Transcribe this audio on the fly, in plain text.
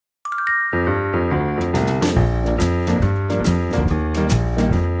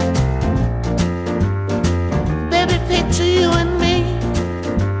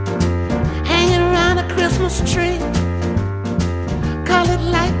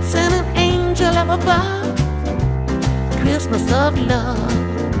above, Christmas of love.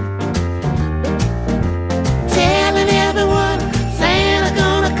 Telling everyone Santa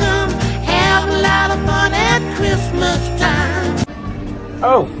gonna come, have a lot of fun at Christmas time.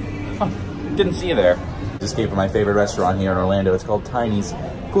 Oh, didn't see you there. Just came from my favorite restaurant here in Orlando. It's called Tiny's.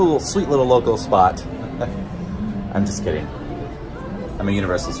 Cool, sweet little local spot. I'm just kidding. I'm at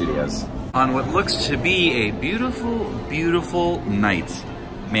Universal Studios. On what looks to be a beautiful, beautiful night.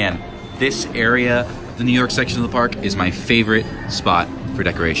 Man, this area of the New York section of the park is my favorite spot for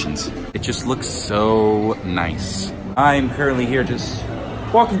decorations. It just looks so nice. I'm currently here just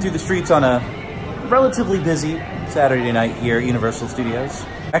walking through the streets on a relatively busy Saturday night here at Universal Studios.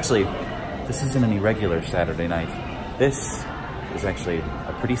 Actually, this isn't any regular Saturday night. This is actually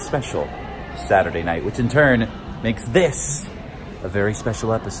a pretty special Saturday night, which in turn makes this a very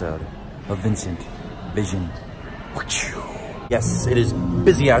special episode of Vincent Vision. Yes, it is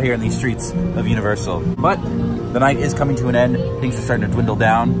busy out here in these streets of Universal, but the night is coming to an end. Things are starting to dwindle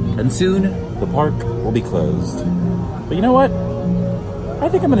down, and soon the park will be closed. But you know what? I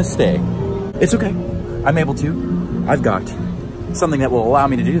think I'm gonna stay. It's okay. I'm able to. I've got something that will allow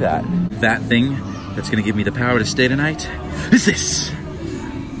me to do that. That thing that's gonna give me the power to stay tonight is this.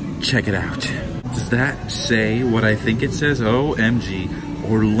 Check it out. Does that say what I think it says? OMG.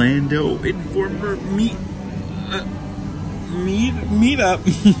 Orlando Informer Meetup.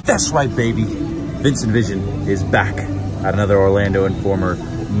 That's right, baby. VincentVision is back at another Orlando Informer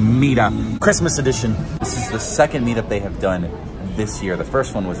Meetup. Christmas edition. This is the second meetup they have done this year. The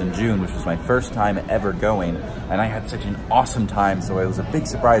first one was in June, which was my first time ever going, and I had such an awesome time, so it was a big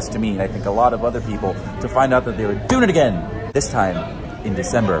surprise to me, and I think a lot of other people, to find out that they were doing it again, this time in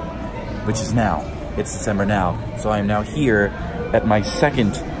December, which is now. It's December now, so I am now here at my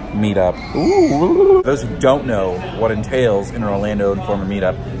second meetup. Ooh. For those who don't know what entails in an Orlando Informer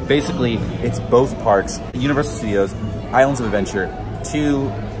meetup, basically it's both parks, Universal Studios, Islands of Adventure,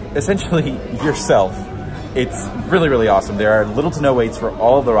 to essentially yourself. It's really, really awesome. There are little to no waits for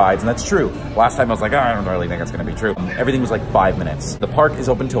all of the rides, and that's true. Last time I was like, oh, I don't really think that's gonna be true. Everything was like 5 minutes. The park is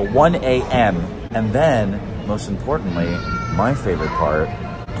open till 1 a.m. And then, most importantly, my favorite part,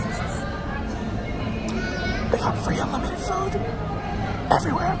 they have free unlimited food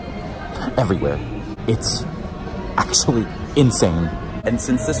everywhere. Everywhere. It's actually insane. And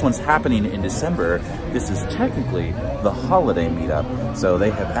since this one's happening in December, this is technically the holiday meetup. So they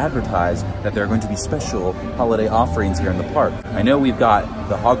have advertised that there are going to be special holiday offerings here in the park. I know we've got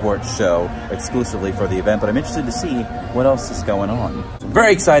the Hogwarts show exclusively for the event, but I'm interested to see what else is going on. So I'm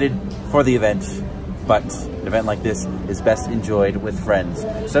very excited for the event, but an event like this is best enjoyed with friends.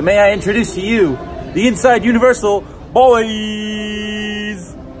 So may I introduce to you the Inside Universal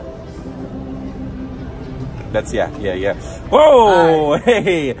boys. That's, yeah. Whoa, hi.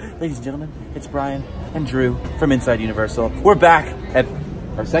 Hey, ladies and gentlemen, it's Brian and Drew from Inside Universal. We're back at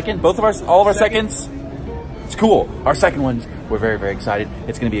our second, all of our seconds. It's cool. Our second ones, we're very, very excited.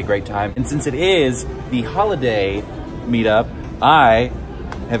 It's gonna be a great time. And since it is the holiday meetup, I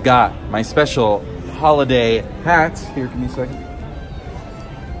have got my special holiday hat. Here, give me a second.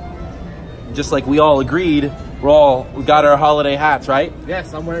 Just like we all agreed, we got our holiday hats, right?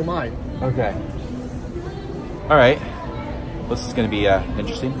 Yes, I'm wearing mine. Okay. All right. This is going to be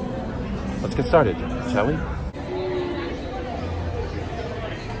interesting. Let's get started, shall we?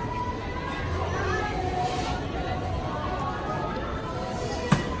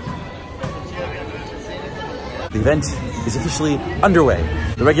 The event is officially underway.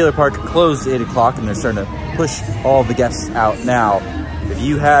 The regular park closed at 8 o'clock, and they're starting to push all the guests out now. If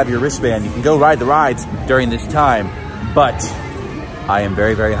you have your wristband, you can go ride the rides during this time, but I am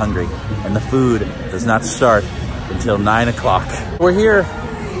very, very hungry, and the food does not start until 9 o'clock. We're here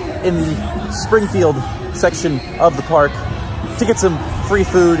in the Springfield section of the park to get some free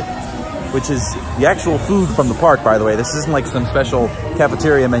food, which is the actual food from the park, by the way. This isn't like some special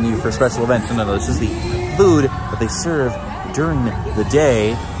cafeteria menu for special events. No, this is the food that they serve during the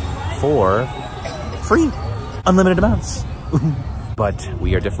day for free, unlimited amounts. But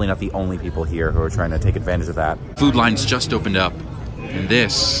we are definitely not the only people here who are trying to take advantage of that. Food lines just opened up, and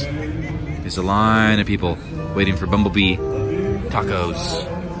this is a line of people waiting for Bumblebee tacos.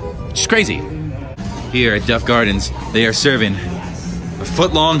 It's crazy. Here at Duff Gardens, they are serving a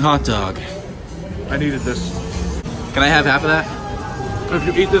foot-long hot dog. I needed this. Can I have half of that? If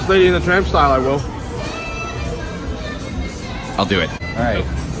you eat this Lady in the Tramp style, I will. I'll do it. All right,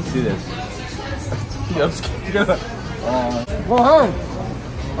 let's do this. I'm just gonna... Go on!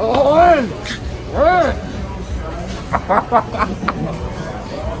 Go on!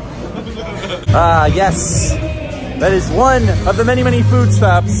 Yes. That is one of the many, many food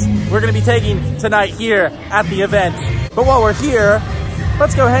stops we're gonna be taking tonight here at the event. But while we're here,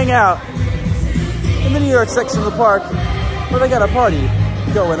 let's go hang out in the New York section of the park where they got a party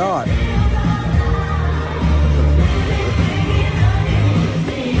going on.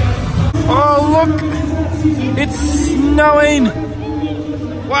 Oh, look! It's snowing!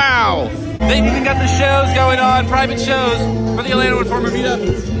 Wow! They've even got the shows going on, private shows for the Orlando Informer Meetup.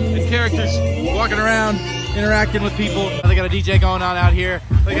 And characters walking around, interacting with people. They got a DJ going on out here.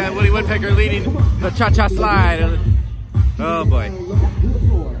 They got Woody Woodpecker leading the cha-cha slide. Oh boy.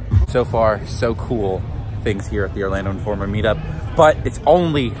 So far, so cool things here at the Orlando Informer Meetup. But it's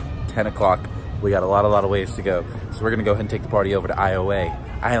only 10 o'clock. We got a lot of ways to go. So we're gonna go ahead and take the party over to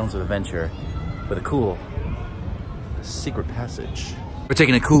IOA, Islands of Adventure, with a cool secret passage. We're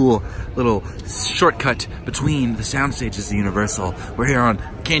taking a cool little shortcut between the sound stages of Universal. We're here on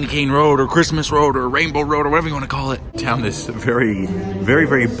Candy Cane Road or Christmas Road or Rainbow Road or whatever you want to call it. Down this very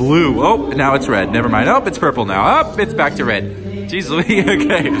blue. Oh, now it's red. Never mind. Oh, it's purple now. Oh, it's back to red. Jeez Louise.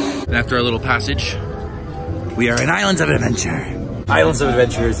 Okay. And after our little passage, we are in Islands of Adventure. Islands of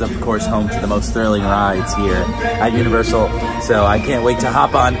Adventure is, of course, home to the most thrilling rides here at Universal. So I can't wait to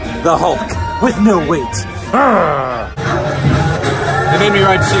hop on the Hulk with no weight. They made me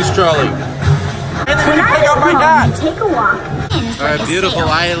ride Sea's Trolley. And then we take off my hat. Take a walk. Our beautiful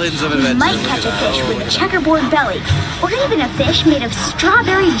Islands of Adventure. You might catch a fish with a checkerboard belly, or even a fish made of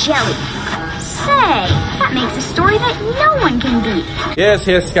strawberry jelly. Say, that makes a story that no one can beat. Yes,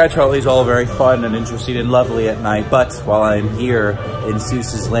 Sky Trolley's all very fun and interesting and lovely at night, but while I'm here in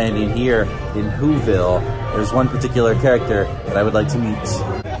Seuss's Landing here in Whoville, there's one particular character that I would like to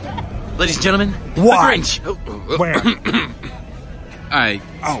meet. Ladies and gentlemen, Why? the Grinch. Where?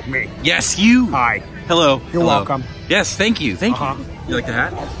 Oh, me. Yes, you. Hi. Hello. You're Hello. welcome. Yes, thank you. Thank you. You like the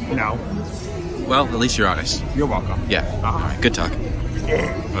hat? No. Well, at least you're honest. You're welcome. Yeah. All right. Good talk.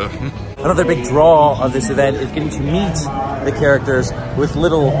 Another big draw of this event is getting to meet the characters with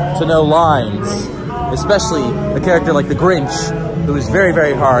little to no lines, especially a character like the Grinch, who is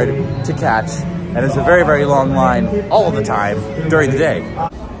very hard to catch and has a very long line all of the time during the day.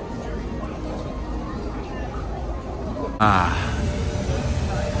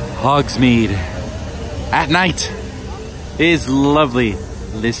 Hogsmeade at night is lovely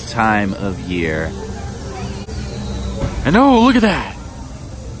this time of year. And oh, look at that!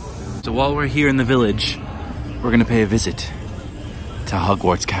 So while we're here in the village, we're gonna pay a visit to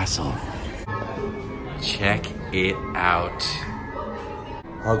Hogwarts Castle. Check it out.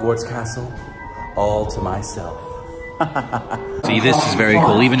 Hogwarts Castle, all to myself. See, this is very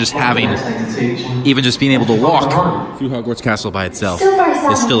cool. Even just being able to walk through Hogwarts Castle by itself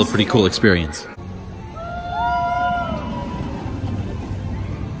is still a pretty cool experience.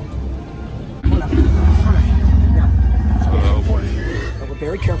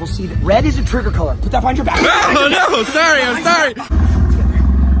 Very careful. See, that red is a trigger color. Put that behind your back. Oh no! Sorry, I'm sorry.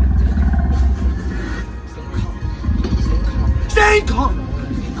 Stay calm.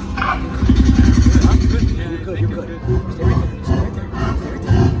 You're good. Stay right there.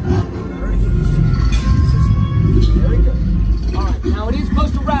 Very good. All right. Now it is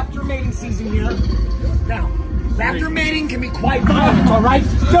close to raptor mating season here. Now, raptor mating can be quite violent. All right.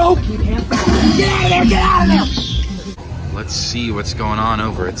 So keep hands down. Get out of there! Get out of there! Let's see what's going on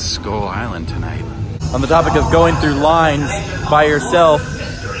over at Skull Island tonight. On the topic of going through lines by yourself,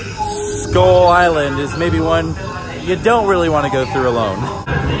 Skull Island is maybe one you don't really want to go through alone.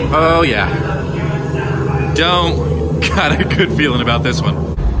 Oh yeah. Got a good feeling about this one.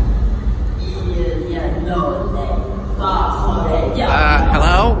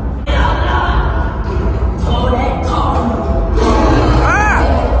 Hello?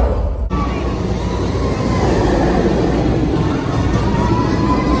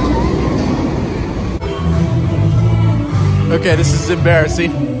 Okay, this is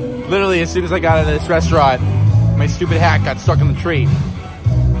embarrassing. Literally, as soon as I got into this restaurant, my stupid hat got stuck in the tree.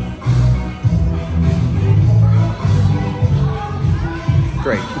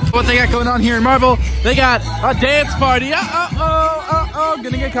 Great. What they got going on here in Marvel? They got a dance party.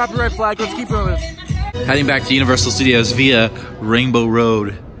 Gonna get copyright flag. Let's keep moving. Heading back to Universal Studios via Rainbow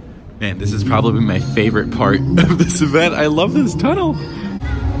Road. Man, this is probably my favorite part of this event. I love this tunnel.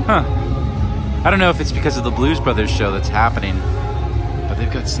 Huh. I don't know if it's because of the Blues Brothers show that's happening, but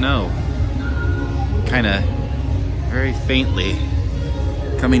they've got snow. Kinda very faintly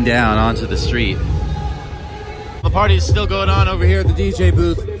coming down onto the street. The party is still going on over here at the DJ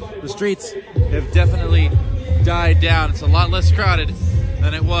booth. The streets have definitely died down. It's a lot less crowded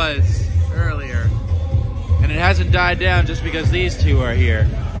than it was earlier. And it hasn't died down just because these two are here.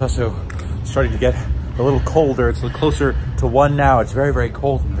 Also starting to get a little colder. It's a little closer to 1 now. It's very, very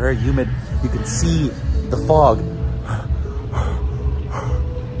cold and very humid. You can see the fog.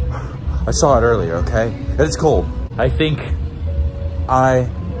 I saw it earlier, okay? It's cold. I think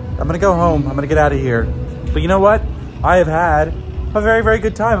I'm gonna go home. I'm gonna get out of here. But you know what? I have had a very, very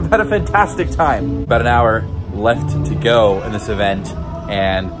good time. I've had a fantastic time. About an hour left to go in this event,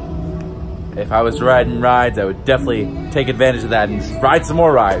 and if I was riding rides, I would definitely take advantage of that and ride some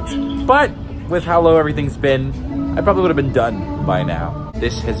more rides. But with how low everything's been, I probably would have been done by now.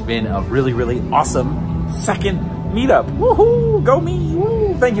 This has been a really, really awesome second meetup. Woohoo! Go me!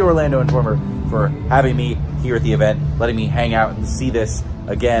 Woo! Thank you, Orlando Informer, for having me here at the event, letting me hang out and see this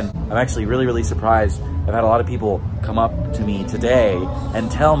again. I'm actually really, really surprised. I've had a lot of people come up to me today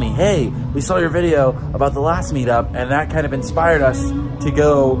and tell me, hey, we saw your video about the last meetup and that kind of inspired us to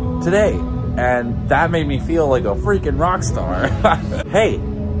go today. And that made me feel like a freaking rock star. Hey,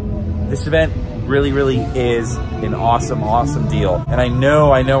 this event really, really is an awesome, awesome deal. And I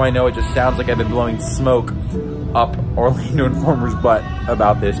know it just sounds like I've been blowing smoke up Orlando Informer's butt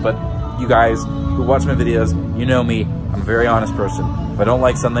about this, but you guys who watch my videos, you know me, I'm a very honest person. If I don't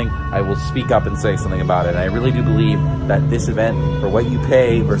like something, I will speak up and say something about it. And I really do believe that this event, for what you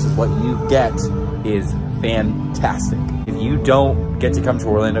pay versus what you get, is fantastic. If you don't get to come to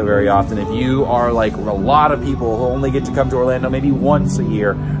Orlando very often, if you are like a lot of people who only get to come to Orlando maybe once a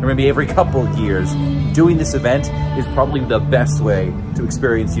year, or maybe every couple of years, doing this event is probably the best way to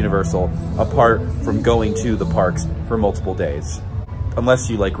experience Universal, apart from going to the parks for multiple days. Unless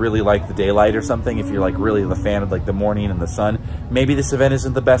you like really like the daylight or something, if you're like really the fan of like the morning and the sun, maybe this event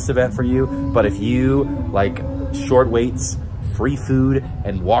isn't the best event for you. But if you like short waits, free food,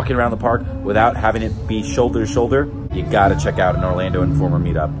 and walking around the park without having it be shoulder to shoulder, you gotta check out an Orlando Informer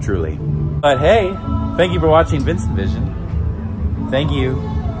meetup, truly. But hey, thank you for watching VincentVision. Thank you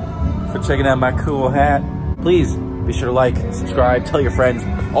for checking out my cool hat. Please be sure to like, subscribe, tell your friends,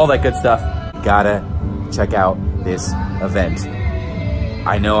 all that good stuff. You gotta check out this event.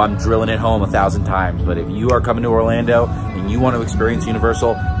 I know I'm drilling it home 1,000 times, but if you are coming to Orlando and you want to experience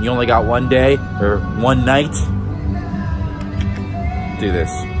Universal, and you only got one day or one night, do this,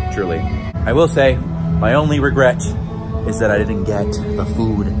 truly. I will say, my only regret is that I didn't get the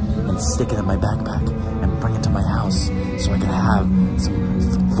food and stick it in my backpack and bring it to my house so I could have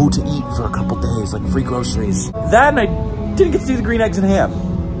some food to eat for a couple days, like free groceries. That, and I didn't get to do the green eggs and ham,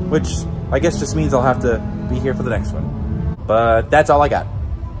 which I guess just means I'll have to be here for the next one. But that's all I got.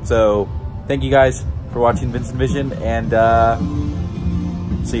 So thank you guys for watching VincentVision, and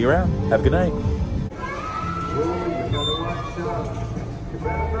see you around. Have a good night.